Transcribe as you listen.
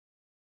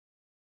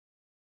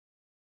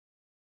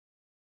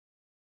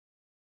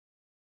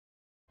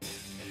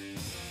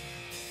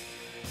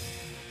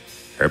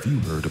Have you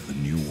heard of the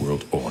New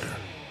World Order?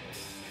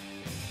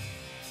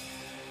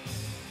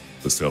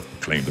 The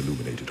self-proclaimed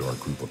Illuminated are a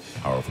group of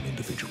powerful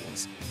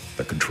individuals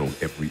that control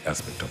every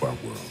aspect of our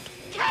world.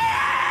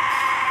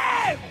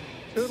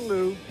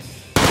 Toodaloo.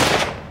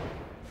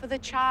 For the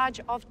charge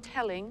of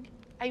telling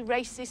a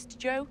racist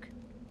joke,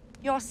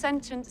 your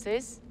sentence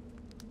is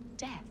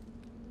death.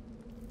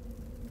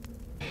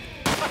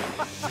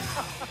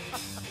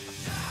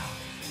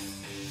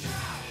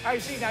 I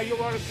see now you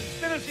are a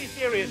conspiracy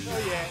theorist.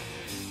 Oh, yeah.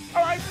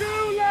 Oh, I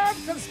do love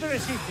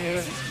conspiracy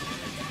theories.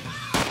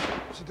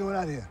 What's you doing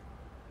out here?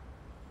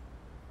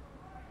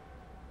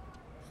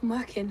 I'm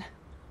working.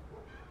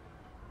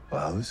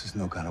 Well, this is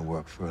no kind of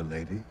work for a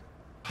lady.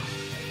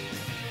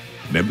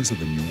 Members of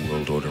the New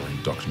World Order are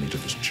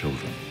indoctrinated as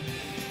children,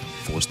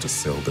 forced to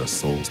sell their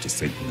souls to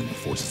Satan and the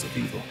forces of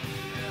evil.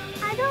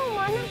 I don't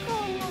want to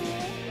go, Mommy.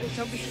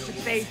 Don't be such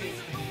a baby.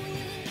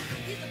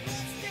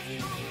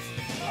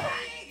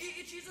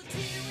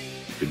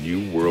 The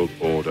New World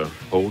Order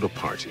hold a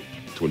party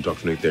to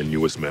indoctrinate their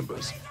newest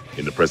members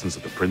in the presence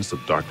of the Prince of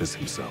Darkness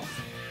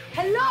himself.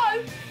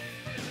 Hello?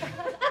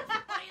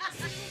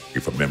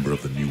 If a member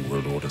of the New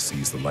World Order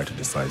sees the light and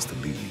decides to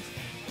leave,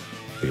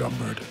 they are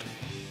murdered.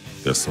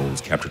 Their souls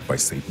captured by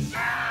Satan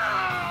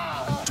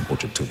and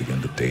tortured till the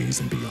end of days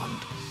and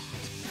beyond.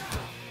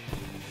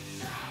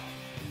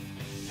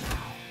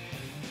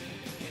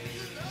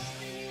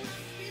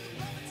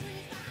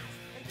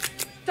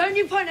 Don't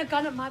you point a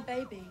gun at my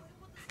baby.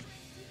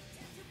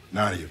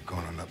 Now you've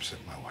gone and upset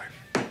my wife.